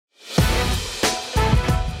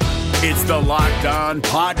It's the Locked On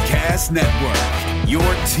Podcast Network, your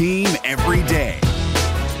team every day.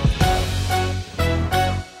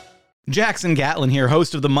 Jackson Gatlin here,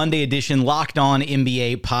 host of the Monday edition Locked On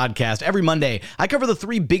NBA podcast. Every Monday, I cover the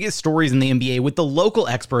three biggest stories in the NBA with the local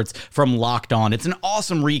experts from Locked On. It's an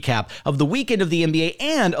awesome recap of the weekend of the NBA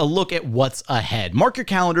and a look at what's ahead. Mark your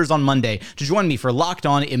calendars on Monday to join me for Locked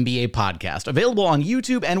On NBA podcast, available on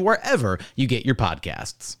YouTube and wherever you get your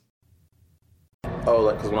podcasts.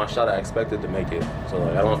 Because when I shot, I expected to make it. So,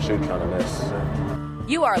 I don't shoot trying to miss.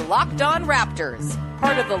 You are Locked On Raptors,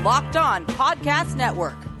 part of the Locked On Podcast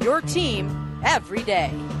Network, your team every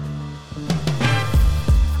day.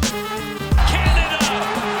 Canada,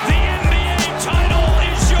 the NBA title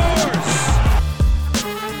is yours.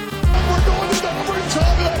 We're going to the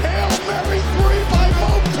overtime of the Hail Mary 3 by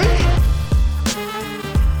Mo Pete.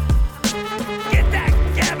 Get that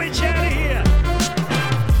garbage out of here.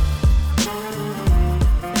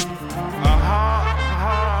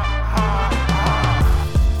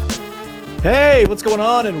 Hey, what's going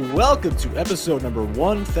on? And welcome to episode number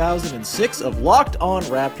 1006 of Locked On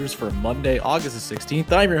Raptors for Monday, August the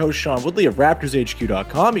 16th. I'm your host, Sean Woodley of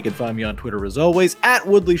RaptorsHQ.com. You can find me on Twitter as always, at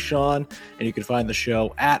WoodleySean, and you can find the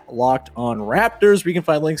show at Locked On Raptors, where you can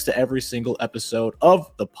find links to every single episode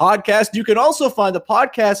of the podcast. You can also find the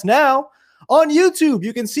podcast now on YouTube.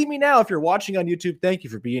 You can see me now if you're watching on YouTube. Thank you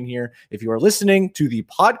for being here. If you are listening to the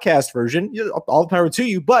podcast version, all the power to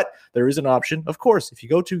you, but there is an option. Of course, if you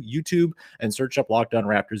go to YouTube and search up Locked On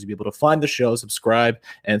Raptors, you'll be able to find the show, subscribe,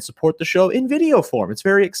 and support the show in video form. It's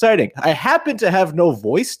very exciting. I happen to have no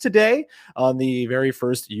voice today on the very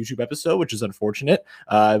first YouTube episode, which is unfortunate.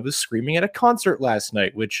 I was screaming at a concert last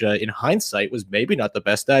night, which in hindsight was maybe not the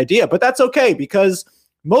best idea, but that's okay because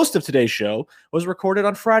most of today's show was recorded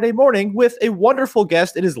on Friday morning with a wonderful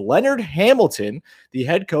guest. It is Leonard Hamilton, the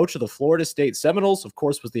head coach of the Florida State Seminoles, of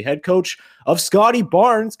course, was the head coach of Scottie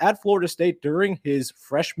Barnes at Florida State during his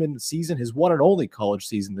freshman season, his one and only college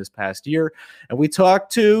season this past year. And we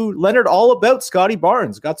talked to Leonard all about Scottie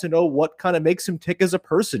Barnes, got to know what kind of makes him tick as a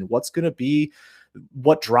person, what's going to be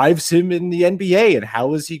what drives him in the NBA, and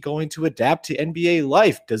how is he going to adapt to NBA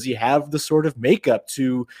life? Does he have the sort of makeup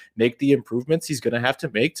to make the improvements he's going to have to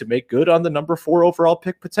make good on the number 4 overall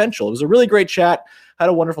pick potential? It was a really great chat. Had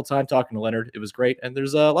a wonderful time talking to Leonard. It was great. And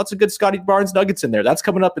there's lots of good Scottie Barnes nuggets in there. That's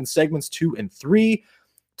coming up in segments 2 and 3.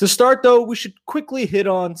 To start, though, we should quickly hit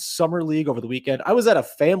on Summer League over the weekend. I was at a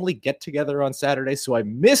family get-together on Saturday, so I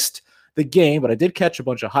missed the game, but I did catch a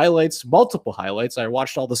bunch of highlights, multiple highlights. I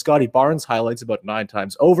watched all the Scottie Barnes highlights about 9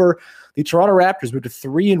 times over. The Toronto Raptors moved to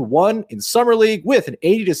 3-1 in Summer League with an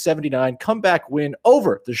 80-79 comeback win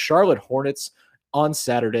over the Charlotte Hornets on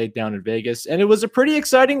Saturday down in Vegas. And it was a pretty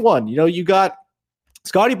exciting one. You know, you got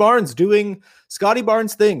Scottie Barnes doing Scottie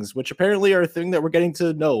Barnes things, which apparently are a thing that we're getting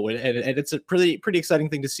to know. And it's a pretty exciting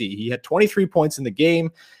thing to see. He had 23 points in the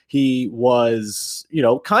game. He was,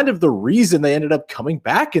 kind of the reason they ended up coming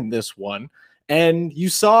back in this one. And you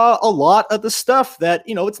saw a lot of the stuff that,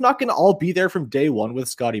 it's not going to all be there from day one with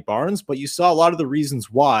Scottie Barnes, but you saw a lot of the reasons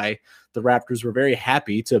why the Raptors were very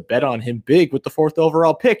happy to bet on him big with the 4th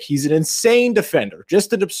overall pick. He's an insane defender,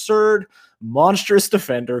 just an absurd, monstrous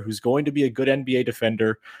defender who's going to be a good NBA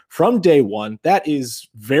defender from day one. That is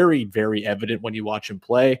very, very evident when you watch him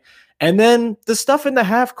play. And then the stuff in the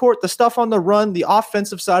half court, the stuff on the run, the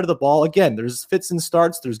offensive side of the ball, again, there's fits and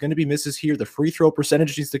starts. There's going to be misses here. The free throw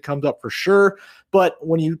percentage needs to come up for sure. But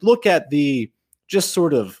when you look at the just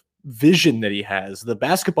sort of vision that he has, the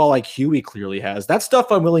basketball IQ he clearly has, that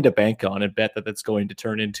stuff I'm willing to bank on and bet that that's going to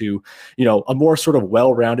turn into, a more sort of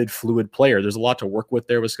well-rounded, fluid player. There's a lot to work with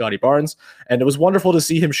there with Scottie Barnes, and it was wonderful to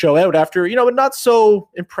see him show out after, a not so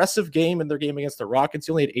impressive game in their game against the Rockets.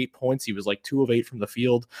 He only had 8 points. He was like 2 of 8 from the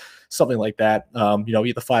field, something like that. He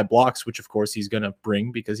had the 5 blocks, which of course he's going to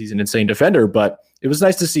bring because he's an insane defender, but it was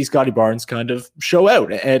nice to see Scottie Barnes kind of show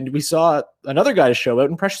out. And we saw another guy show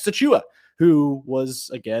out in Precious Achiuwa, who was,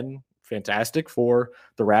 again, fantastic for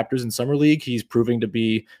the Raptors in Summer League. He's proving to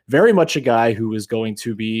be very much a guy who is going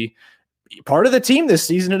to be part of the team this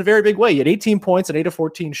season in a very big way. He had 18 points and 8 of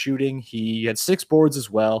 14 shooting. He had 6 boards as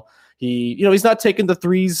well. He's not taking the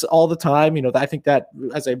threes all the time. I think that,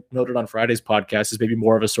 as I noted on Friday's podcast, is maybe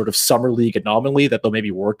more of a sort of Summer League anomaly that they'll maybe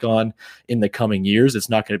work on in the coming years. It's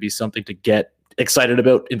not going to be something to get excited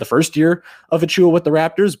about in the first year of Achiuwa with the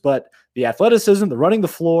Raptors, but the athleticism, the running the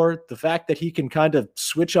floor, the fact that he can kind of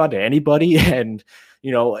switch on to anybody. And,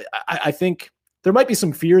 I think there might be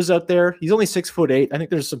some fears out there. He's only 6'8". I think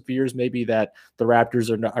there's some fears maybe that the Raptors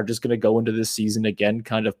are just going to go into this season again,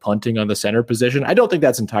 kind of punting on the center position. I don't think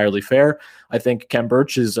that's entirely fair. I think Khem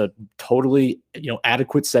Birch is a totally,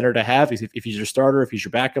 adequate center to have. If he's your starter, if he's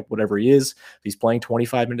your backup, whatever he is, if he's playing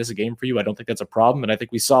 25 minutes a game for you, I don't think that's a problem. And I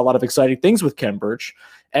think we saw a lot of exciting things with Khem Birch.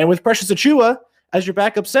 And with Precious Achiuwa as your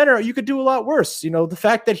backup center, you could do a lot worse. The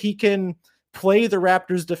fact that he can play the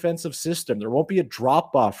Raptors' defensive system. There won't be a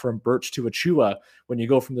drop-off from Birch to Achiuwa when you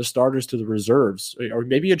go from the starters to the reserves. Or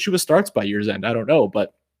maybe Achiuwa starts by year's end. I don't know.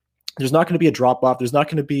 But there's not going to be a drop-off. There's not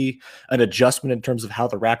going to be an adjustment in terms of how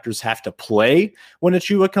the Raptors have to play when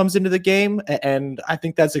Achiuwa comes into the game. And I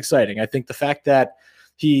think that's exciting. I think the fact that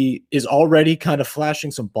he is already kind of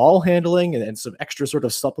flashing some ball handling and some extra sort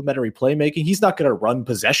of supplementary playmaking. He's not going to run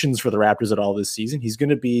possessions for the Raptors at all this season. He's going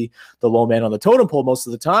to be the low man on the totem pole most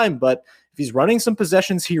of the time. But if he's running some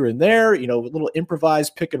possessions here and there, a little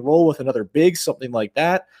improvised pick and roll with another big, something like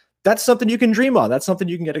that, that's something you can dream on. That's something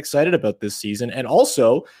you can get excited about this season. And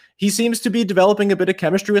also, he seems to be developing a bit of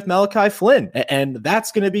chemistry with Malachi Flynn, and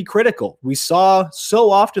that's going to be critical. We saw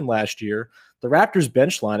so often last year the Raptors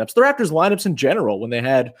bench lineups, the Raptors lineups in general, when they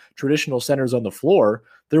had traditional centers on the floor,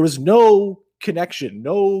 there was no connection,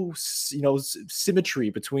 no,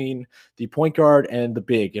 symmetry between the point guard and the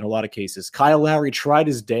big in a lot of cases. Kyle Lowry tried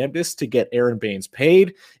his damnedest to get Aaron Baines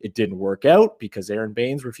paid. It didn't work out because Aaron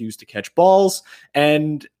Baines refused to catch balls.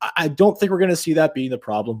 And I don't think we're going to see that being the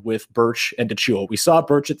problem with Birch and Achiuwa. We saw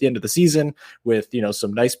Birch at the end of the season with,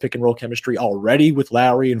 some nice pick and roll chemistry already with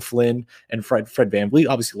Lowry and Flynn and Fred VanVleet.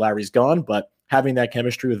 Obviously Lowry's gone, but having that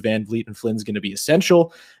chemistry with VanVleet and Flynn is going to be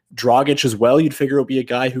essential. Dragic as well, you'd figure will be a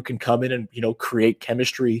guy who can come in and, create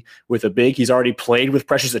chemistry with a big. He's already played with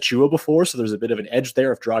Precious Achiuwa before, so there's a bit of an edge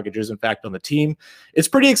there if Dragic is in fact on the team. It's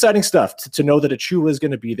pretty exciting stuff to know that Achiuwa is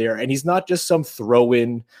going to be there, and he's not just some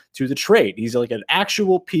throw-in to the trade. He's like an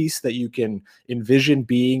actual piece that you can envision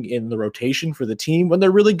being in the rotation for the team when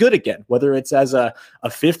they're really good again. Whether it's as a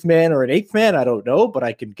fifth man or an eighth man, I don't know, but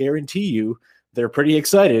I can guarantee you they're pretty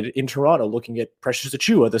excited in Toronto looking at Precious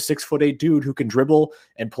Achiuwa, the 6'8" dude who can dribble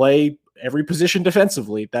and play every position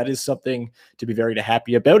defensively. That is something to be very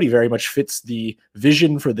happy about. He very much fits the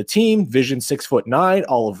vision for the team, vision 6'9",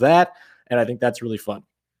 all of that. And I think that's really fun.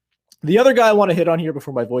 The other guy I want to hit on here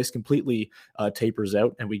before my voice completely tapers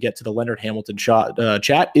out and we get to the Leonard Hamilton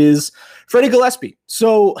chat is Freddie Gillespie.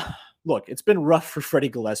 So look, it's been rough for Freddie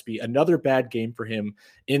Gillespie. Another bad game for him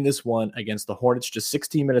in this one against the Hornets. Just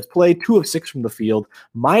 16 minutes played, 2 of 6 from the field,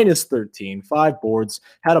 minus 13, 5 boards,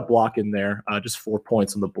 had a block in there, just 4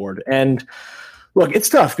 points on the board. And look, it's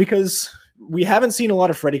tough because we haven't seen a lot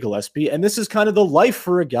of Freddie Gillespie, and this is kind of the life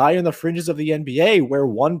for a guy in the fringes of the NBA where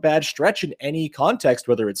one bad stretch in any context,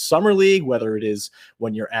 whether it's summer league, whether it is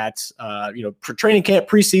when you're at, training camp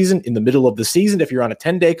preseason in the middle of the season, if you're on a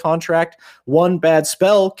 10-day contract, one bad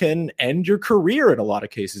spell can end your career in a lot of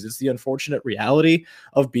cases. It's the unfortunate reality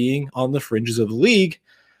of being on the fringes of the league.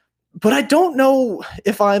 But I don't know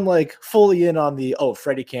if I'm fully in on the,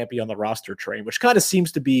 Freddie can't be on the roster train, which kind of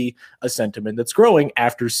seems to be a sentiment that's growing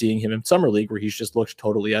after seeing him in Summer League where he's just looked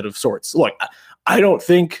totally out of sorts. Look, I don't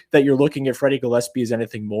think that you're looking at Freddie Gillespie as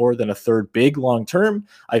anything more than a third big long term.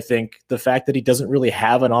 I think the fact that he doesn't really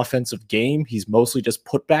have an offensive game, he's mostly just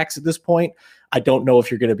putbacks at this point. I don't know if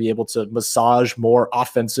you're going to be able to massage more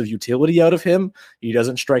offensive utility out of him. He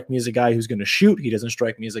doesn't strike me as a guy who's going to shoot. He doesn't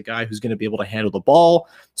strike me as a guy who's going to be able to handle the ball.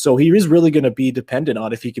 So he is really going to be dependent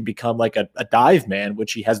on if he can become like a dive man,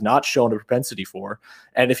 which he has not shown a propensity for.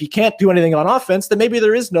 And if he can't do anything on offense, then maybe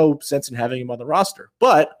there is no sense in having him on the roster.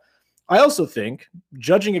 But I also think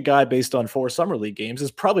judging a guy based on 4 Summer League games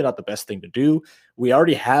is probably not the best thing to do. We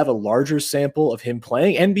already have a larger sample of him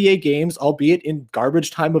playing NBA games, albeit in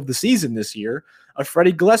garbage time of the season this year, of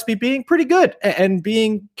Freddie Gillespie being pretty good and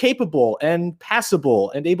being capable and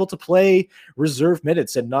passable and able to play reserve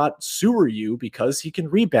minutes and not sewer you because he can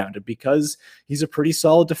rebound and because he's a pretty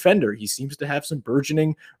solid defender. He seems to have some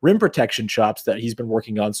burgeoning rim protection chops that he's been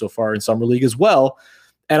working on so far in Summer League as well.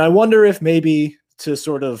 And I wonder if maybe to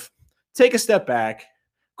sort of take a step back,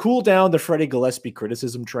 cool down the Freddie Gillespie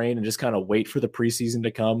criticism train and just kind of wait for the preseason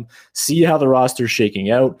to come, see how the roster's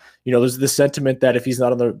shaking out. There's this sentiment that if he's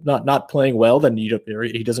not playing well, then he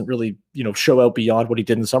doesn't really, show out beyond what he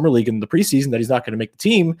did in Summer League in the preseason, that he's not going to make the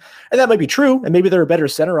team. And that might be true. And maybe there are better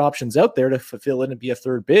center options out there to fill in and be a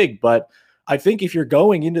third big. But I think if you're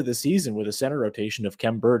going into the season with a center rotation of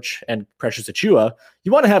Khem Birch and Precious Achiuwa,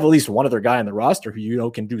 you want to have at least one other guy on the roster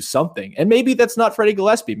who can do something. And maybe that's not Freddie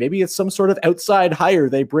Gillespie. Maybe it's some sort of outside hire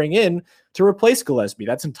they bring in to replace Gillespie.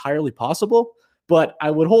 That's entirely possible. But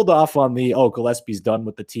I would hold off on the, Gillespie's done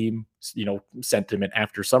with the team, sentiment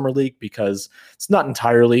after Summer League, because it's not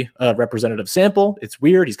entirely a representative sample. It's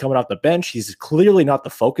weird. He's coming off the bench. He's clearly not the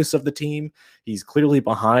focus of the team. He's clearly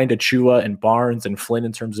behind Achua and Barnes and Flynn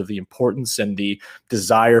in terms of the importance and the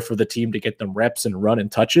desire for the team to get them reps and run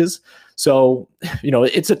and touches. So,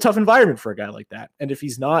 it's a tough environment for a guy like that. And if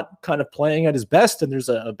he's not kind of playing at his best and there's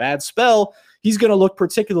a bad spell, he's going to look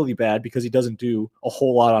particularly bad because he doesn't do a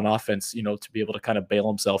whole lot on offense, to be able to kind of bail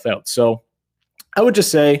himself out. So I would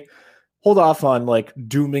just say, hold off on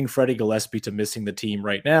dooming Freddie Gillespie to missing the team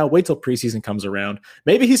right now. Wait till preseason comes around.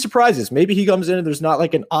 Maybe he surprises. Maybe he comes in and there's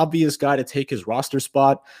not an obvious guy to take his roster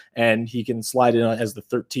spot, and he can slide in as the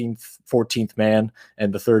 13th, 14th man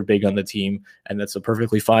and the third big on the team. And that's a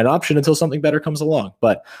perfectly fine option until something better comes along.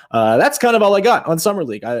 But that's kind of all I got on Summer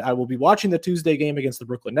League. I will be watching the Tuesday game against the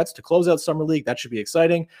Brooklyn Nets to close out Summer League. That should be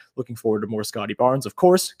exciting. Looking forward to more Scottie Barnes, of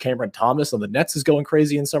course. Cameron Thomas on the Nets is going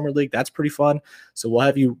crazy in Summer League. That's pretty fun. So we'll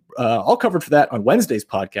have you all covered for that on Wednesday's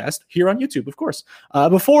podcast here on YouTube, of course.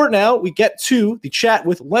 Before now, we get to the chat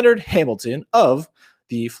with Leonard Hamilton of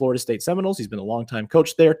the Florida State Seminoles. He's been a longtime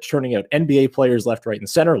coach there, turning out NBA players left, right, and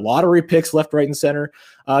center, lottery picks left, right, and center.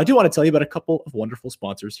 I do want to tell you about a couple of wonderful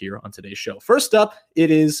sponsors here on today's show. First up,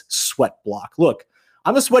 it is Sweatblock. Look,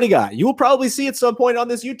 I'm a sweaty guy. You will probably see at some point on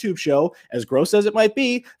this YouTube show, as gross as it might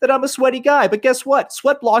be, that I'm a sweaty guy. But guess what?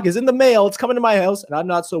 Sweatblock is in the mail. It's coming to my house, and I'm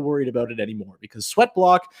not so worried about it anymore, because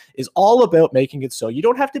Sweatblock is all about making it so you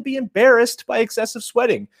don't have to be embarrassed by excessive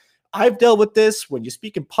sweating. I've dealt with this when you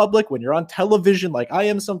speak in public, when you're on television like I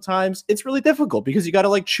am sometimes. It's really difficult because you got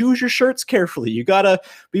to choose your shirts carefully. You got to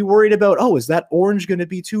be worried about, is that orange going to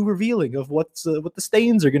be too revealing of what the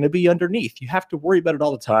stains are going to be underneath? You have to worry about it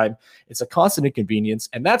all the time. It's a constant inconvenience,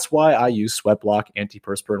 and that's why I use Sweatblock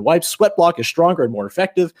antiperspirant wipes. Sweatblock is stronger and more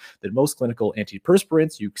effective than most clinical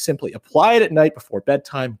antiperspirants. You simply apply it at night before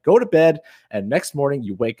bedtime, go to bed, and next morning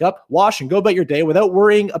you wake up, wash, and go about your day without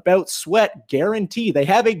worrying about sweat. Guarantee. They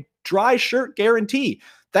have a dry shirt guarantee.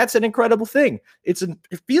 That's an incredible thing. It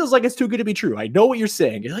feels like it's too good to be true. I know what you're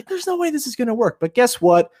saying. You're like, there's no way this is going to work. But guess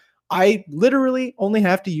what? I literally only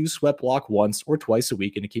have to use Sweatblock once or twice a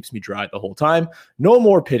week, and it keeps me dry the whole time. No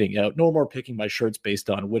more pitting out. No more picking my shirts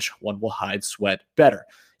based on which one will hide sweat better.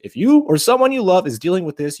 If you or someone you love is dealing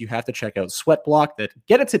with this, you have to check out Sweatblock.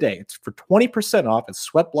 Get it today. It's for 20% off at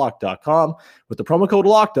sweatblock.com with the promo code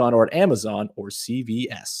LOCKEDON, or at Amazon or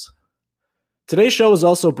CVS. Today's show is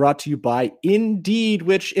also brought to you by Indeed,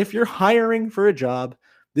 which, if you're hiring for a job,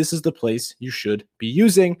 this is the place you should be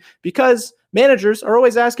using, because managers are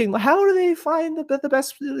always asking, how do they find the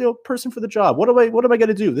best person for the job? What am I going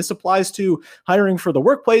to do? This applies to hiring for the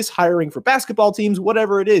workplace, hiring for basketball teams,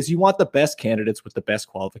 whatever it is. You want the best candidates with the best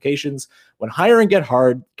qualifications. When hiring gets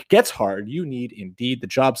hard, you need Indeed, the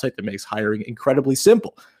job site that makes hiring incredibly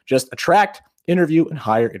simple. Just attract, interview, and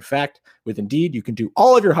hire. In fact, with Indeed, you can do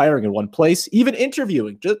all of your hiring in one place, even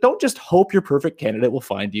interviewing. Don't just hope your perfect candidate will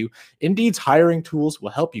find you. Indeed's hiring tools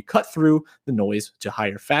will help you cut through the noise to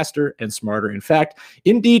hire faster and smarter. In fact,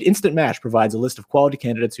 Indeed Instant Match provides a list of quality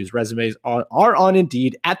candidates whose resumes are on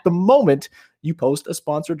Indeed at the moment you post a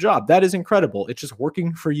sponsored job. That is incredible. It's just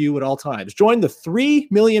working for you at all times. Join the 3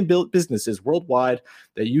 million businesses worldwide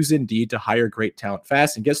that use Indeed to hire great talent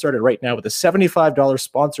fast, and get started right now with a $75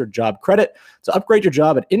 sponsored job credit to upgrade your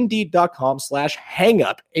job at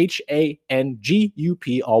Indeed.com/hangup,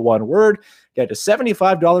 HANGUP, all one word. Get a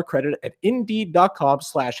 $75 credit at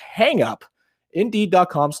Indeed.com/hangup.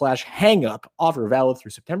 Indeed.com/hangup. Offer valid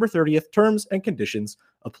through September 30th. Terms and conditions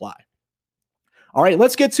apply. All right,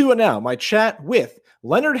 let's get to it now. My chat with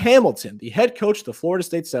Leonard Hamilton, the head coach of the Florida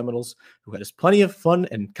State Seminoles, who has plenty of fun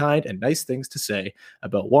and kind and nice things to say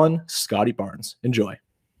about one Scottie Barnes. Enjoy.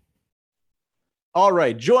 All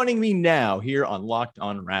right, joining me now here on Locked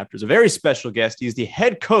On Raptors, a very special guest. He's the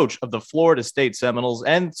head coach of the Florida State Seminoles,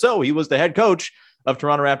 and so he was the head coach of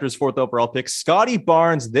Toronto Raptors' 4th overall pick, Scottie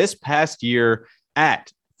Barnes, this past year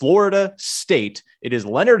at Florida State. It is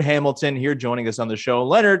Leonard Hamilton here joining us on the show.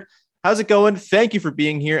 Leonard, how's it going? Thank you for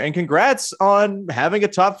being here, and congrats on having a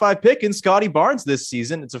top 5 pick in Scottie Barnes this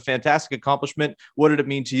season. It's a fantastic accomplishment. What did it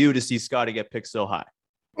mean to you to see Scottie get picked so high?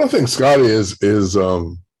 I think Scottie is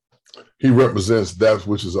he represents that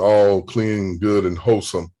which is all clean, good, and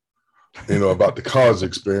wholesome, about the college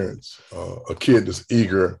experience. A kid that's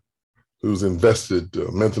eager, who's invested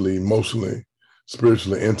mentally, emotionally,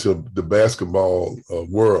 spiritually into the basketball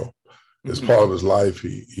world. It's part of his life.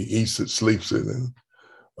 He eats it, sleeps it, and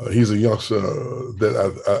he's a youngster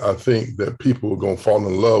that I think that people are going to fall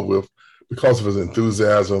in love with because of his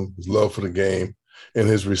enthusiasm, his love for the game, and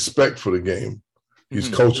his respect for the game. He's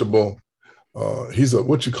coachable. he's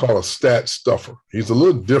what you call a stat stuffer. He's a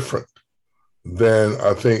little different than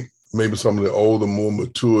I think maybe some of the older, more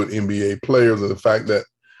matured NBA players, and the fact that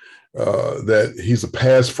that he's a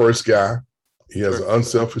pass first guy. He has an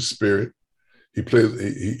unselfish spirit.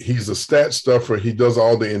 He's a stat stuffer. He does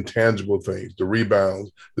all the intangible things: the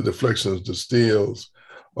rebounds, the deflections, the steals,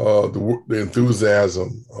 the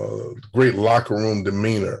enthusiasm, great locker room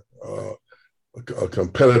demeanor, a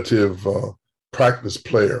competitive practice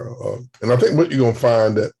player. And I think what you're going to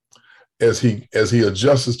find that as he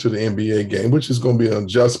adjusts to the NBA game, which is going to be an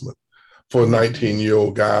adjustment for a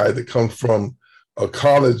 19-year-old guy that comes from a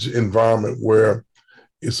college environment where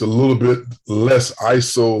it's a little bit less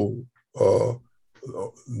ISO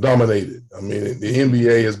dominated. I mean, the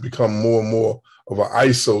NBA has become more and more of an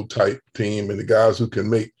ISO type team, and the guys who can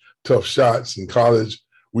make tough shots. In college,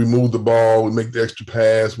 we move the ball, we make the extra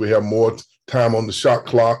pass, we have more time on the shot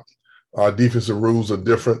clock. Our defensive rules are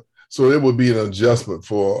different, so it would be an adjustment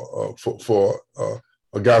for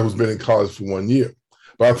a guy who's been in college for 1 year.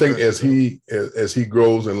 But I think as he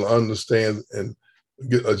grows and understands and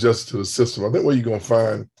get adjusted to the system, I think what you're going to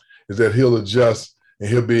find is that he'll adjust and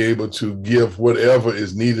he'll be able to give whatever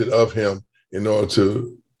is needed of him in order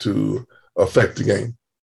to affect the game.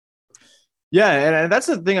 Yeah, and that's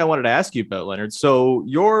the thing I wanted to ask you about, Leonard. So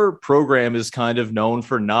your program is kind of known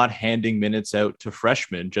for not handing minutes out to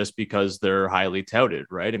freshmen just because they're highly touted,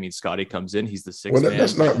 right? I mean, Scottie comes in, he's the sixth man.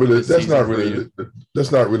 That's not really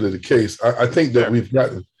the case. I think that we've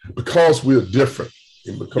gotten, because we're different,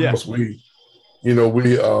 and because we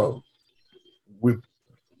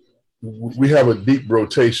have a deep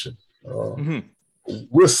rotation.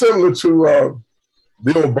 We're similar to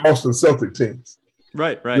the old Boston Celtic teams.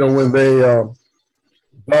 Right. You know, when they Don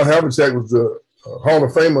Havlicek was the Hall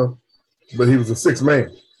of Famer, but he was a sixth man.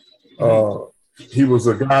 He was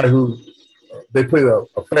a guy who they played a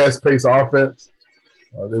fast-paced offense.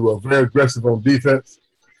 They were very aggressive on defense,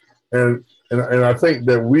 and I think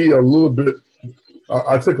that we are a little bit.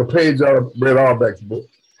 I took a page out of Red Auerbach's book.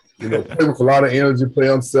 You know, play with a lot of energy, play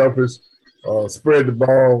unselfish, spread the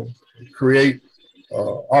ball, create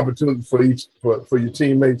opportunities for your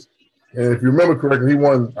teammates. And if you remember correctly, he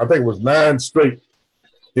won, I think it was 9 straight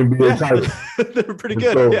NBA titles. They were pretty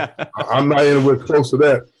good, so I'm not anywhere close to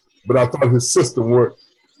that, but I thought his system worked.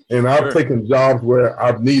 And I've taken jobs where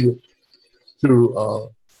I've needed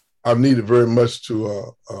very much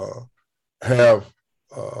to have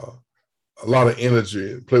a lot of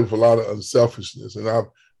energy and play with a lot of unselfishness. And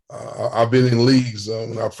I've been in leagues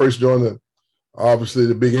when I first joined obviously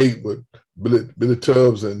the Big Eight with Billy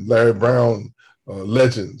Tubbs and Larry Brown,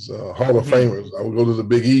 legends, Hall of Famers. I would go to the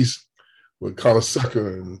Big East with Connor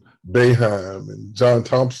Sucker and Boeheim and John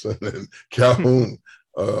Thompson and Calhoun.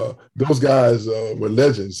 Those guys were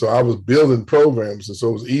legends. So I was building programs, and so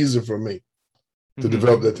it was easy for me to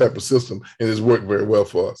develop that type of system, and it's worked very well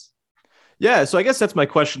for us. Yeah, so I guess that's my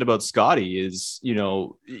question about Scottie is, you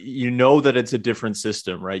know that it's a different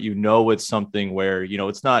system, right? You know, it's something where,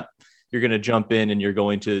 it's not you're going to jump in and you're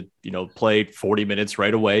going to, play 40 minutes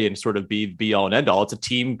right away and sort of be all and end all. It's a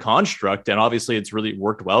team construct. And obviously it's really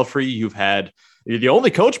worked well for you. You're the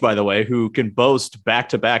only coach, by the way, who can boast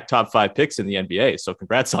back-to-back top 5 picks in the NBA. So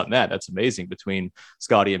congrats on that. That's amazing between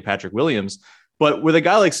Scottie and Patrick Williams. But with a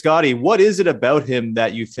guy like Scottie, what is it about him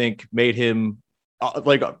that you think made him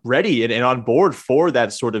ready and on board for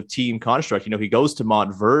that sort of team construct? He goes to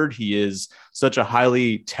Montverde. He is such a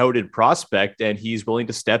highly touted prospect, and he's willing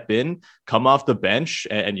to step in, come off the bench,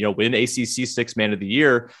 and win ACC 6th Man of the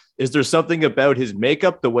Year. Is there something about his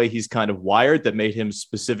makeup, the way he's kind of wired, that made him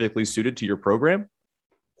specifically suited to your program?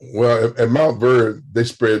 Well, at Montverde, they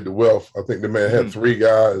spread the wealth. I think they may have had 3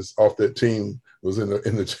 guys off that team was in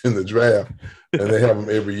the draft, and they have him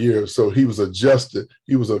every year. So he was adjusted.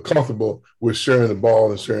 He was comfortable with sharing the ball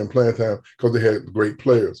and sharing playing time because they had great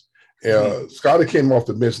players. Scottie came off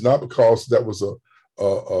the bench not because that was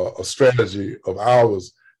a strategy of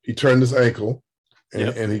ours. He turned his ankle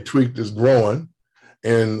and he tweaked his groin,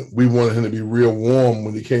 and we wanted him to be real warm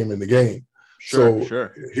when he came in the game.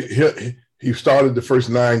 Sure. He started the first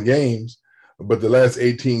 9 games, but the last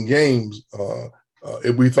 18 games,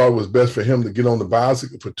 we thought it was best for him to get on the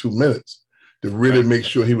bicycle for 2 minutes to really make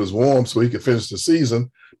sure he was warm so he could finish the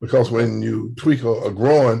season. Because when you tweak a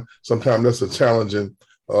groin, sometimes that's a challenging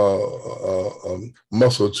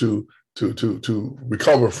muscle to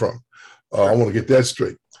recover from. I want to get that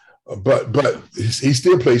straight. But he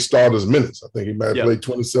still plays starters minutes. I think he might have played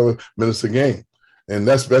 27 minutes a game, and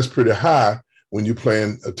that's pretty high when you're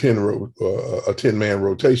playing a 10-man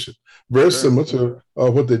rotation. Very similar to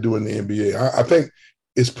what they do in the NBA. I think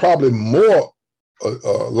it's probably more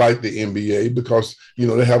like the NBA because,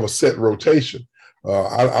 they have a set rotation.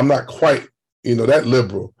 I'm not quite, that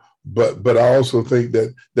liberal, but I also think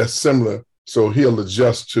that that's similar. So he'll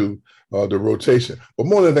adjust to the rotation. But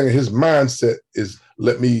more than anything, his mindset is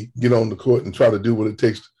let me get on the court and try to do what it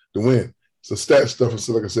takes to win. So stat stuff.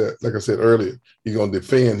 So like I said earlier, he's gonna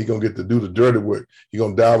defend. He's gonna get to do the dirty work. He's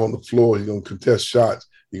gonna dive on the floor. He's gonna contest shots.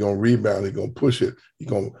 He's gonna rebound. He's gonna push it. He's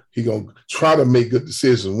gonna try to make good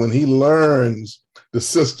decisions. When he learns the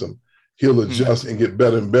system, he'll adjust and get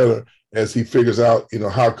better and better as he figures out,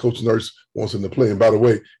 how Coach Nurse wants him to play. And by the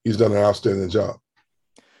way, he's done an outstanding job.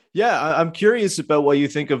 Yeah, I'm curious about what you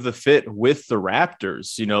think of the fit with the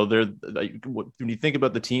Raptors. When you think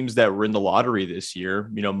about the teams that were in the lottery this year,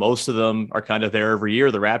 most of them are kind of there every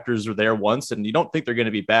year. The Raptors were there once, and you don't think they're going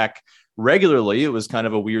to be back regularly. It was kind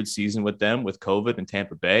of a weird season with them, with COVID and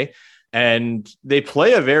Tampa Bay. And they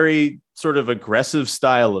play a very sort of aggressive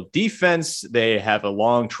style of defense. They have a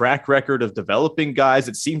long track record of developing guys.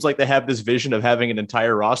 It seems like they have this vision of having an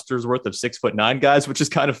entire roster's worth of 6'9" guys, which is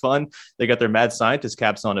kind of fun. They got their mad scientist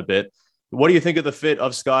caps on a bit. What do you think of the fit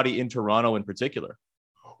of Scottie in Toronto in particular?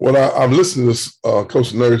 Well, I've listened to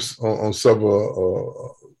Coach Nurse on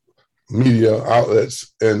several media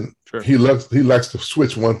outlets, and Sure. he likes to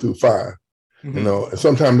switch 1 through 5. Mm-hmm. And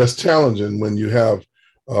sometimes that's challenging when you have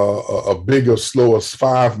a bigger, slower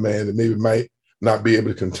 5-man that maybe might not be able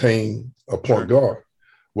to contain a point guard.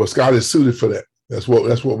 Well, Scott is suited for that. That's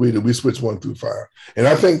what we do. We switch 1 through 5, and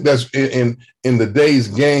I think that's in the day's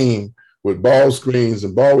game with ball screens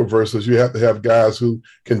and ball reversals. You have to have guys who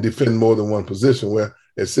can defend more than one position. Where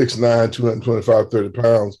at 6'9", 225, 30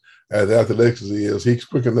 pounds, as athletic as he is, he's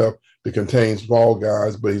quick enough to contain small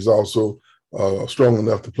guys, but he's also strong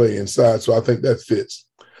enough to play inside. So I think that fits.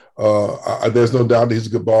 There's no doubt that he's a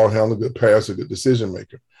good ball handler, good passer, good decision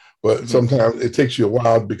maker. But sometimes it takes you a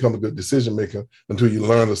while to become a good decision maker until you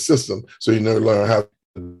learn the system. So you never learn how,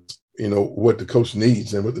 what the coach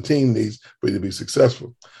needs and what the team needs for you to be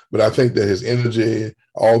successful. But I think that his energy,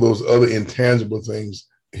 all those other intangible things,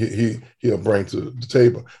 he'll bring to the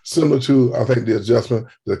table. Similar to, I think, the adjustment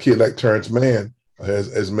that a kid like Terrence Mann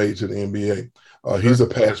has made to the NBA. He's a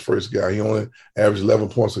pass-first guy. He only averaged 11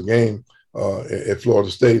 points a game at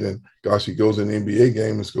Florida State, and gosh, he goes in the NBA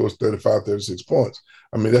game and scores 35, 36 points.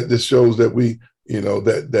 I mean, that just shows that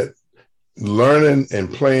that learning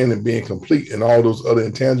and playing and being complete and all those other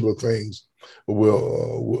intangible things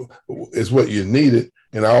is what you needed.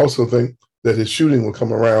 And I also think that his shooting will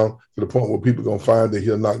come around to the point where people are going to find that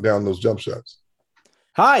he'll knock down those jump shots.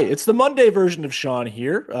 Hi, it's the Monday version of Sean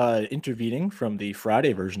here, intervening from the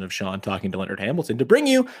Friday version of Sean talking to Leonard Hamilton to bring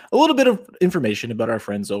you a little bit of information about our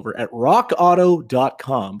friends over at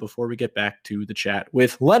rockauto.com before we get back to the chat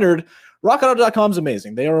with Leonard. RockAuto.com is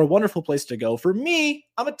amazing. They are a wonderful place to go. For me,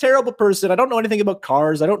 I'm a terrible person. I don't know anything about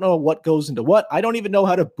cars. I don't know what goes into what. I don't even know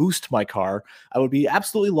how to boost my car. I would be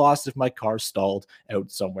absolutely lost if my car stalled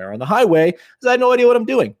out somewhere on the highway because I had no idea what I'm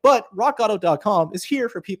doing. But RockAuto.com is here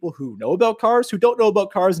for people who know about cars, who don't know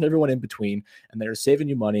about cars, and everyone in between. And they're saving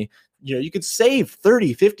you money. You could save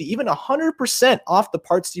 30, 50, even 100% off the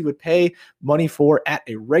parts you would pay money for at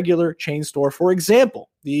a regular chain store. For example,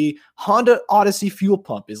 the Honda Odyssey fuel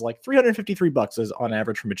pump is like $353 on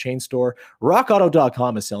average from a chain store.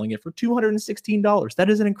 RockAuto.com is selling it for $216. That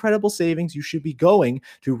is an incredible savings. You should be going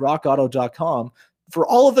to RockAuto.com for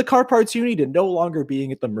all of the car parts you need and no longer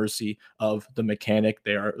being at the mercy of the mechanic.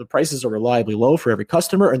 The prices are reliably low for every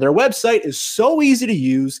customer, and their website is so easy to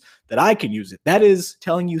use that I can use it. That is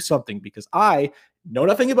telling you something because I know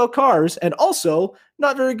nothing about cars and also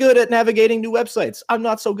not very good at navigating new websites. I'm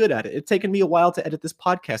not so good at it. It's taken me a while to edit this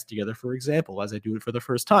podcast together, for example, as I do it for the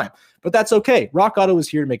first time. But that's okay. Rock Auto is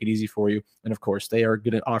here to make it easy for you. And of course, they are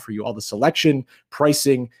going to offer you all the selection,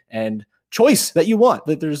 pricing, and choice that you want.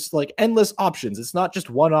 That there's like endless options. It's not just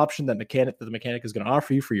one option that the mechanic is going to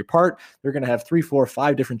offer you for your part. They're going to have 3, 4,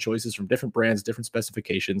 5 different choices from different brands, different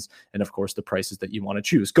specifications, and of course the prices that you want to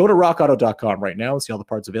choose. Go to rockauto.com right now and see all the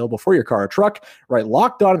parts available for your car or truck. Right,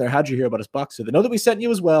 Locked On in there. How'd you hear about us box? So they know that we sent you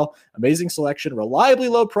as well. Amazing selection, reliably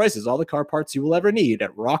low prices, all the car parts you will ever need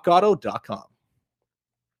at rockauto.com.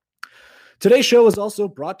 Today's show is also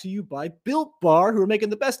brought to you by Built Bar, who are making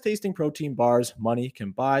the best tasting protein bars money can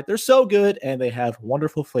buy. They're so good, and they have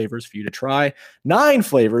wonderful flavors for you to try. 9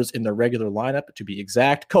 flavors in their regular lineup, to be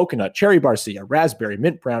exact: coconut, cherry barcia, raspberry,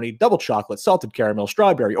 mint brownie, double chocolate, salted caramel,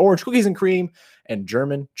 strawberry, orange, cookies and cream, and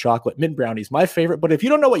German chocolate mint brownies. My favorite. But if you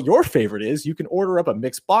don't know what your favorite is, you can order up a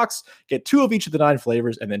mixed box, get 2 of each of the 9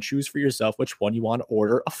 flavors, and then choose for yourself which one you want to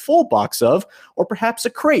order a full box of, or perhaps a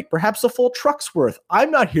crate, perhaps a full truck's worth.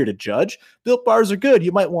 I'm not here to judge. Built Bars are good.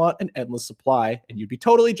 You might want an endless supply, and you'd be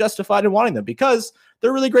totally justified in wanting them because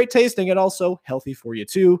they're really great tasting and also healthy for you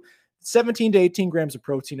too. 17 to 18 grams of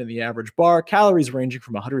protein in the average bar, calories ranging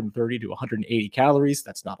from 130 to 180 calories.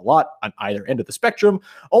 That's not a lot on either end of the spectrum.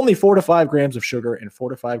 Only 4 to 5 grams of sugar and 4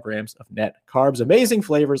 to 5 grams of net carbs. Amazing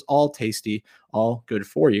flavors, all tasty, all good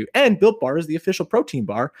for you. And Built Bar is the official protein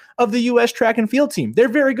bar of the U.S. track and field team. They're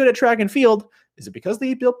very good at track and field. Is it because they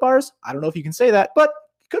eat Built Bars? I don't know if you can say that, but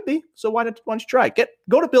could be. So why don't you try it?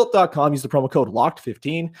 Go to built.com, use the promo code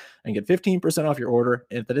LOCKED15 and get 15% off your order.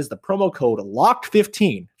 And that is the promo code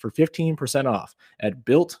LOCKED15 for 15% off at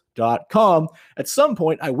built.com. At some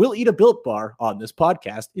point, I will eat a Built Bar on this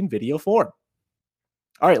podcast in video form.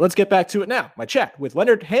 All right, let's get back to it now. My chat with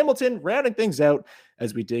Leonard Hamilton, rounding things out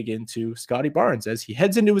as we dig into Scottie Barnes as he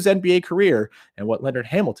heads into his NBA career and what Leonard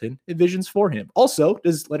Hamilton envisions for him. Also,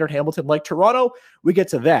 does Leonard Hamilton like Toronto? We get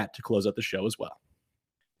to that to close out the show as well.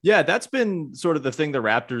 Yeah, that's been sort of the thing the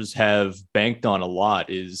Raptors have banked on a lot,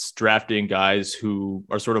 is drafting guys who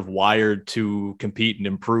are sort of wired to compete and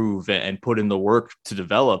improve and put in the work to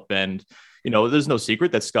develop. And, there's no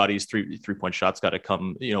secret that Scottie's three-point shot's got to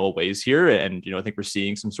come, a ways here. And, I think we're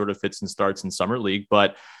seeing some sort of fits and starts in Summer League,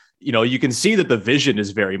 but you can see that the vision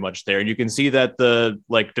is very much there, and you can see that the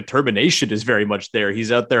determination is very much there.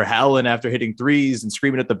 He's out there howling after hitting threes and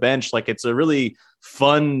screaming at the bench. Like, it's a really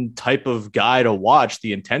fun type of guy to watch,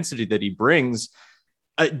 the intensity that he brings.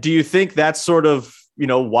 Do you think that's sort of,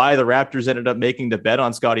 why the Raptors ended up making the bet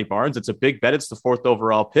on Scottie Barnes? It's a big bet. It's the 4th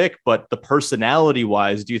overall pick, but the personality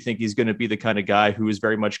wise, do you think he's going to be the kind of guy who is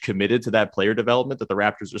very much committed to that player development that the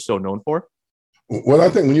Raptors are so known for? Well, I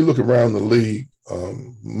think when you look around the league,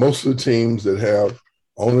 most of the teams that have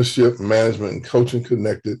ownership, management, and coaching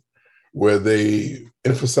connected, where they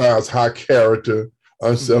emphasize high character,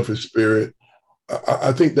 unselfish spirit,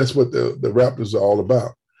 I think that's what the Raptors are all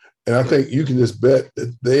about. And I think you can just bet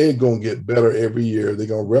that they're going to get better every year. They're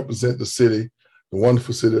going to represent the city, the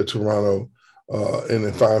wonderful city of Toronto, in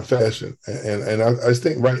a fine fashion. And I just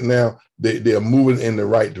think right now they are moving in the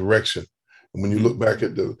right direction. And when you look back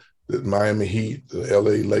at the Miami Heat, the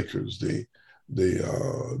LA Lakers, the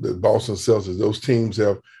Boston Celtics, those teams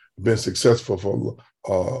have been successful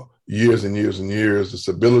for years and years and years. The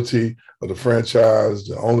stability of the franchise,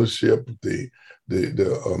 the ownership, the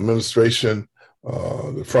administration,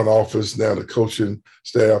 the front office, now the coaching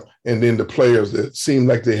staff, and then the players that seem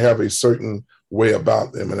like they have a certain way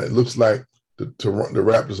about them. And it looks like the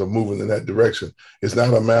Raptors are moving in that direction. It's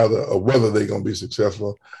not a matter of whether they're going to be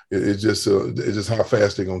successful. It's just how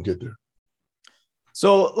fast they're going to get there.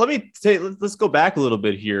 So let's go back a little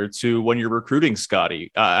bit here to when you're recruiting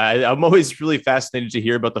Scottie. I'm always really fascinated to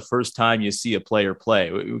hear about the first time you see a player play.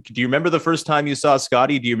 Do you remember the first time you saw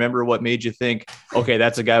Scottie? Do you remember what made you think, okay,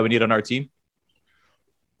 that's a guy we need on our team?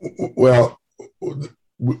 Well,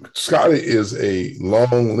 Scottie is a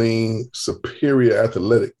long, lean, superior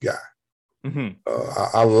athletic guy. Mm-hmm.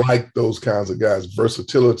 I like those kinds of guys.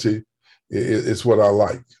 Versatility is what I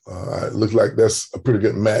like. It looks like that's a pretty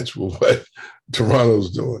good match with what Toronto's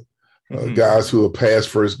doing. Guys who are pass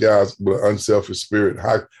first guys with an unselfish spirit,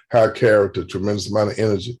 high character, tremendous amount of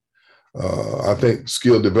energy. I think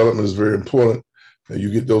skill development is very important. You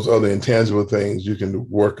get those other intangible things you can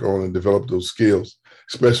work on and develop those skills,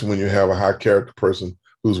 especially when you have a high character person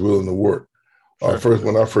who's willing to work. Sure.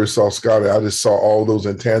 When I first saw Scottie, I just saw all those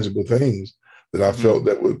intangible things that I felt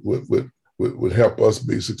that would help us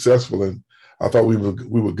be successful, and I thought we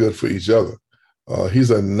were good for each other.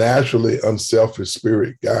 He's a naturally unselfish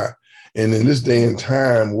spirit guy, and in this day and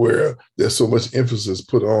time where there's so much emphasis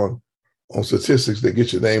put on statistics that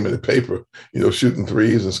get your name in the paper, shooting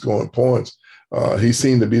threes and scoring points, he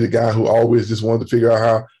seemed to be the guy who always just wanted to figure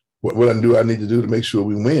out what I need to do to make sure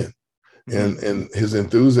we win. And his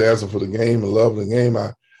enthusiasm for the game and love of the game,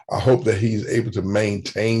 I hope that he's able to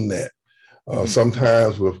maintain that.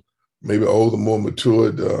 Sometimes with maybe older, more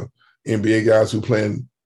matured NBA guys who playing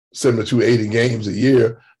 72, 80 games a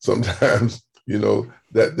year, sometimes,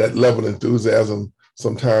 that level of enthusiasm,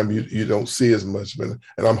 sometimes you don't see as much. And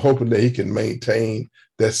I'm hoping that he can maintain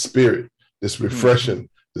that spirit. It's refreshing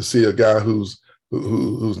to see a guy who's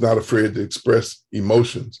not afraid to express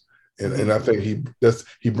emotions. And I think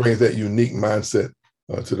he brings that unique mindset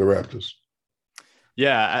to the Raptors.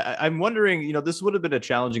 Yeah, I'm wondering, this would have been a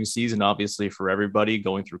challenging season, obviously, for everybody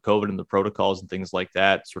going through COVID and the protocols and things like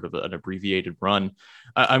that, sort of an abbreviated run.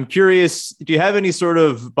 I'm curious, do you have any sort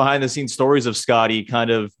of behind the scenes stories of Scottie kind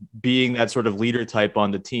of being that sort of leader type on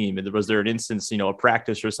the team? And was there an instance, a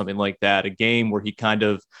practice or something like that, a game where he kind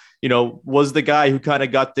of, was the guy who kind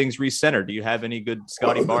of got things recentered? Do you have any good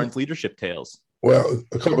Scottie Barnes leadership tales? Well,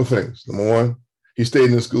 a couple of things. Number one, he stayed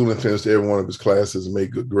in school and finished every one of his classes and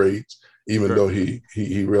made good grades, even though he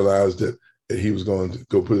realized that he was going to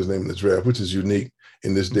go put his name in the draft, which is unique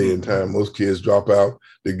in this day and time. Most kids drop out,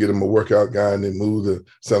 they get them a workout guy, and they move to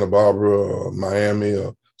Santa Barbara or Miami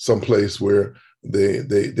or someplace where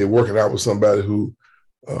they're working out with somebody who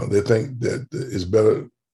they think that is better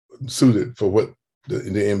suited for what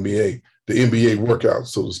the NBA workout,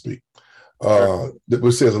 so to speak.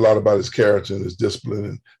 Which says a lot about his character and his discipline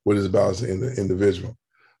and what he's about as an individual.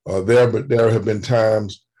 But there have been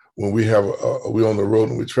times when we're on the road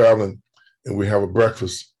and we're traveling and we have a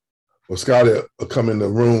breakfast. Well, Scottie will come in the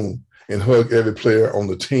room and hug every player on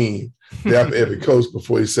the team, dap every coach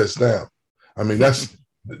before he sits down. I mean, that's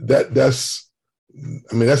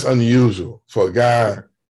unusual for a guy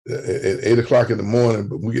at 8 o'clock in the morning,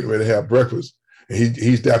 but we're getting ready to have breakfast, and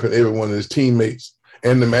he's dapping every one of his teammates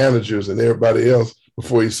and the managers and everybody else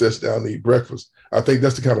before he sits down to eat breakfast. I think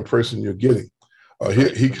that's the kind of person you're getting.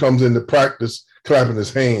 He comes into practice clapping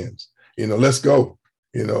his hands, let's go,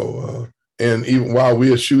 and even while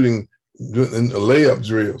we are shooting in the layup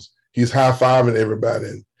drills, he's high-fiving everybody.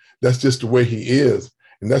 And that's just the way he is.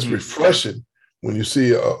 And that's refreshing when you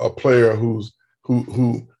see a player who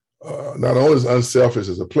not only is unselfish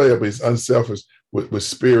as a player, but he's unselfish with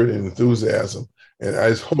spirit and enthusiasm. And I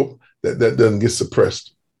just hope that doesn't get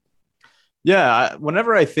suppressed. Yeah,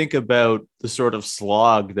 whenever I think about the sort of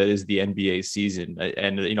slog that is the NBA season,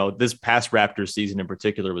 and this past Raptors season in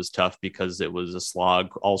particular was tough because it was a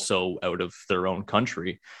slog also out of their own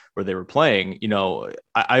country where they were playing.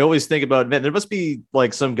 I always think about, man, there must be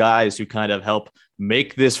like some guys who kind of help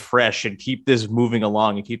make this fresh and keep this moving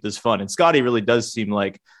along and keep this fun. And Scottie really does seem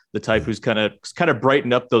like the type who's kind of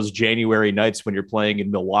brighten up those January nights when you're playing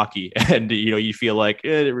in Milwaukee and you feel like,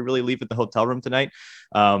 did we really leave at the hotel room tonight?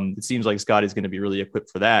 It seems like Scottie's going to be really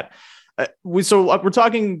equipped for that. We're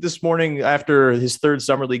talking this morning after his third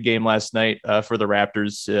summer league game last night for the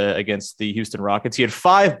Raptors against the Houston Rockets. He had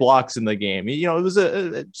 5 blocks in the game. It was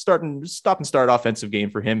a stop and start offensive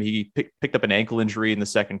game for him. He picked up an ankle injury in the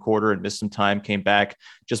second quarter and missed some time, came back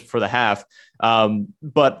just before the half.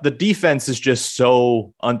 But the defense is just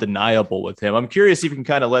so undeniable with him. I'm curious if you can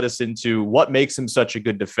kind of let us into what makes him such a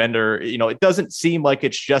good defender. It doesn't seem like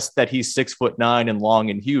it's just that he's 6'9" and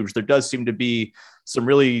long and huge. There does seem to be some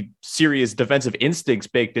really serious defensive instincts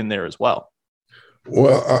baked in there as well.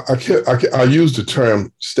 Well, I use the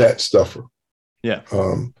term stat stuffer. Yeah.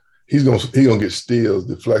 He's gonna get steals,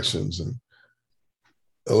 deflections, and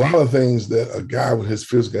a lot of things that a guy with his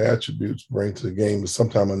physical attributes bring to the game is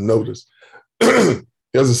sometimes unnoticed. He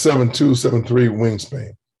has a 7'2", 7'3"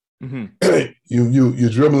 wingspan. Mm-hmm. You're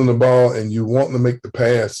dribbling the ball and you want to make the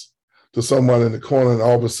pass to someone in the corner, and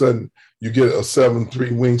all of a sudden you get a 7'3"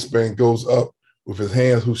 wingspan goes up with his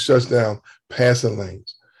hands, who shuts down passing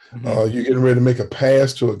lanes. Mm-hmm. You're getting ready to make a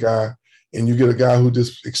pass to a guy, and you get a guy who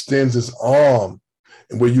just extends his arm,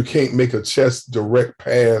 and where you can't make a chest direct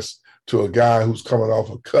pass to a guy who's coming off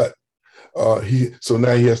a cut. So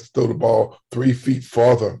now he has to throw the ball 3 feet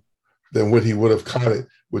farther than what he would have caught it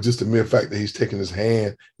with just the mere fact that he's taking his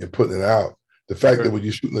hand and putting it out. The fact that when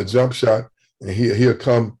you're shooting a jump shot, and he'll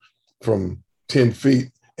come from 10 feet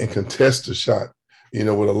and contest the shot, with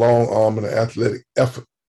a long arm and an athletic effort.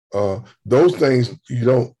 Those things you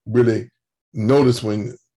don't really notice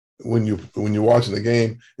when you're watching the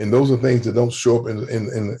game, and those are things that don't show up in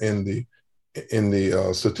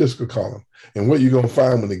the statistical column. And what you're going to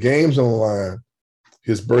find when the game's on the line,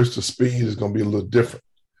 his burst of speed is going to be a little different.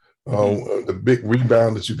 The big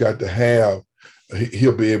rebound that you got to have,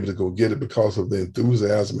 he'll be able to go get it because of the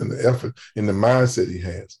enthusiasm and the effort and the mindset he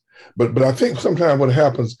has. But I think sometimes what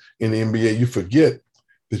happens in the NBA, you forget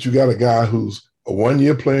that you got a guy who's a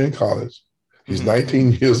 1-year player in college. He's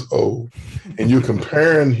 19 years old, and you're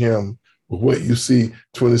comparing him with what you see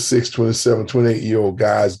 26, 27, 28-year-old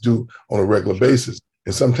guys do on a regular basis.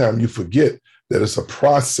 And sometimes you forget that it's a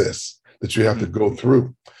process that you have to go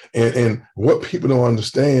through. And what people don't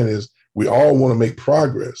understand is we all want to make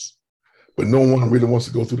progress, but no one really wants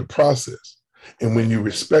to go through the process. And when you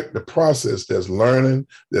respect the process, there's learning,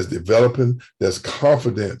 there's developing, there's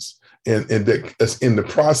confidence, and that's in the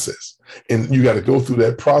process. And you got to go through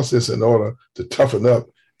that process in order to toughen up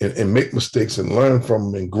and make mistakes and learn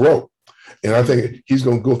from them and grow. And I think he's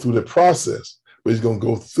going to go through the process, but he's going to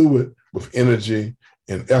go through it with energy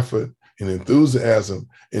and effort and enthusiasm.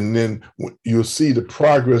 And then you'll see the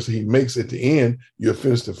progress he makes at the end. You'll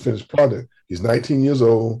finish the finished product. He's 19 years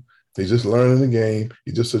old. He's just learning the game.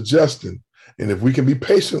 He's just adjusting. And if we can be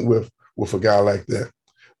patient with a guy like that,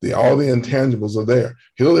 all the intangibles are there.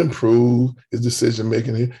 He'll improve his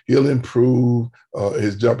decision-making. He'll improve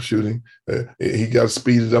his jump shooting. He got to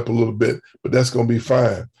speed it up a little bit, but that's going to be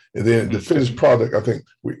fine. And then the finished product, I think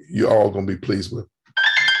you're all going to be pleased with.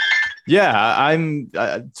 Yeah,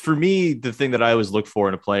 for me, the thing that I always look for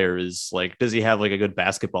in a player is like, does he have like a good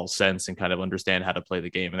basketball sense and kind of understand how to play the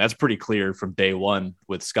game? And that's pretty clear from day one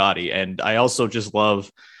with Scottie. And I also just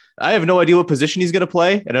love, I have no idea what position he's going to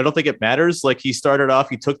play, and I don't think it matters. Like, he started off,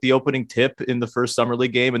 he took the opening tip in the first summer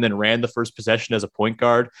league game and then ran the first possession as a point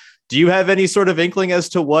guard. Do you have any sort of inkling as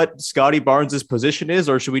to what Scottie Barnes' position is,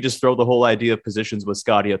 or should we just throw the whole idea of positions with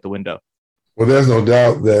Scottie out the window? Well, there's no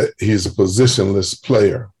doubt that he's a positionless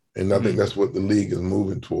player, and I think that's what the league is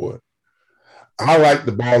moving toward. I like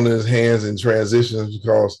the ball in his hands in transitions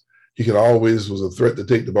because he was a threat to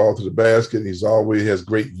take the ball to the basket. He's always has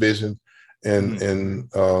great vision. And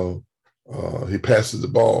he passes the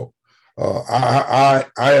ball. I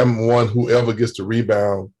am one, whoever gets the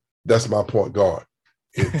rebound, that's my point guard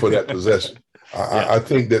for that possession. I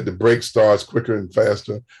think that the break starts quicker and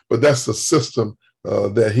faster, but that's the system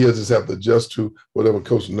that he'll just have to adjust to, whatever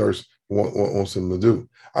Coach Nurse wants him to do.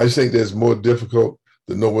 I just think that it's more difficult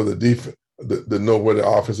to know where the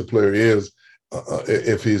offensive player is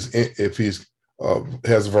if he's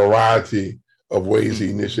has a variety of ways he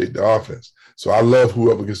initiate the offense. So I love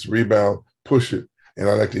whoever gets the rebound, push it, and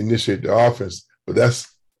I like to initiate the offense. But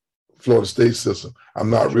that's Florida State system. I'm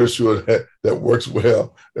not real sure that works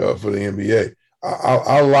well for the NBA.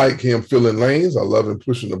 I like him filling lanes. I love him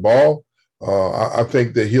pushing the ball. I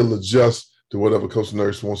think that he'll adjust to whatever Coach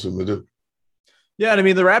Nurse wants him to do. Yeah, and I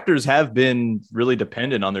mean, the Raptors have been really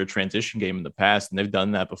dependent on their transition game in the past, and they've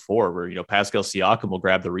done that before where, Pascal Siakam will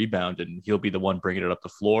grab the rebound and he'll be the one bringing it up the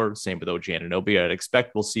floor. Same with OG Anunoby. I'd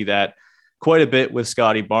expect we'll see that quite a bit with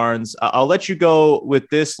Scottie Barnes. I'll let you go with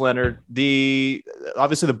this, Leonard.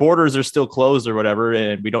 Obviously the borders are still closed or whatever,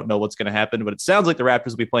 and we don't know what's going to happen, but it sounds like the Raptors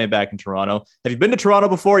will be playing back in Toronto. Have you been to Toronto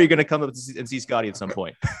before? Or are you going to come up and see Scottie at some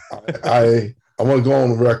point? I want to go on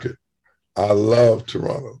the record. I love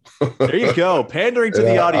Toronto. There you go. Pandering to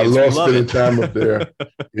the audience. I love spending time up there.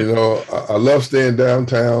 I love staying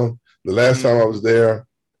downtown. The last time I was there,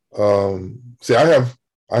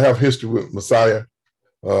 I have history with Messiah.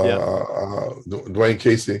 Dwayne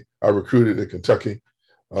Casey, I recruited in Kentucky.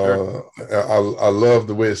 Sure. I love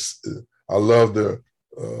the way I love the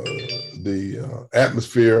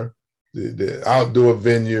atmosphere, the outdoor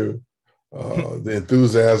venue, the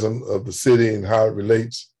enthusiasm of the city and how it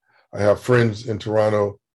relates. I have friends in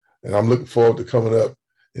Toronto, and I'm looking forward to coming up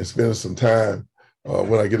and spending some time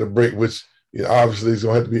when I get a break, which obviously is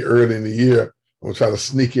going to have to be early in the year. I'm going to try to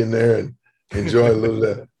sneak in there and enjoy a little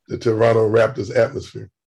of the Toronto Raptors atmosphere.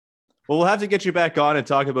 Well, we'll have to get you back on and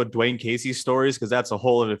talk about Dwayne Casey's stories, because that's a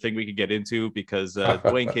whole other thing we could get into, because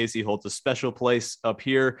Dwayne Casey holds a special place up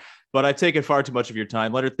here. But I've taken far too much of your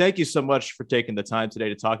time. Leonard, thank you so much for taking the time today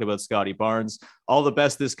to talk about Scottie Barnes. All the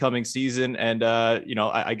best this coming season. And,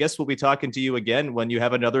 I guess we'll be talking to you again when you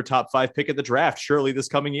have another top 5 pick in the draft, surely this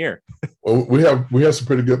coming year. Well, we have some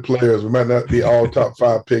pretty good players. We might not be all top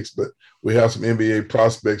 5 picks, but we have some NBA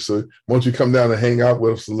prospects. So why don't you come down and hang out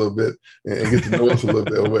with us a little bit and get to know us a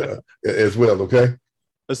little bit as well, okay?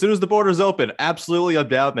 As soon as the borders open, absolutely, I'm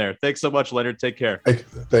down there. Thanks so much, Leonard. Take care.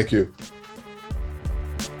 Thank you.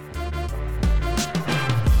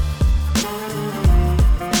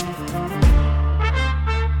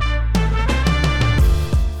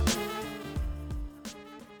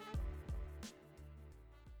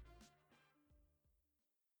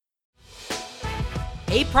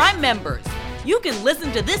 Hey, Prime members, you can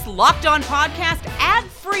listen to this Locked On podcast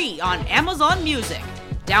ad-free on Amazon Music.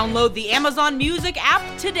 Download the Amazon Music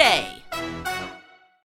app today.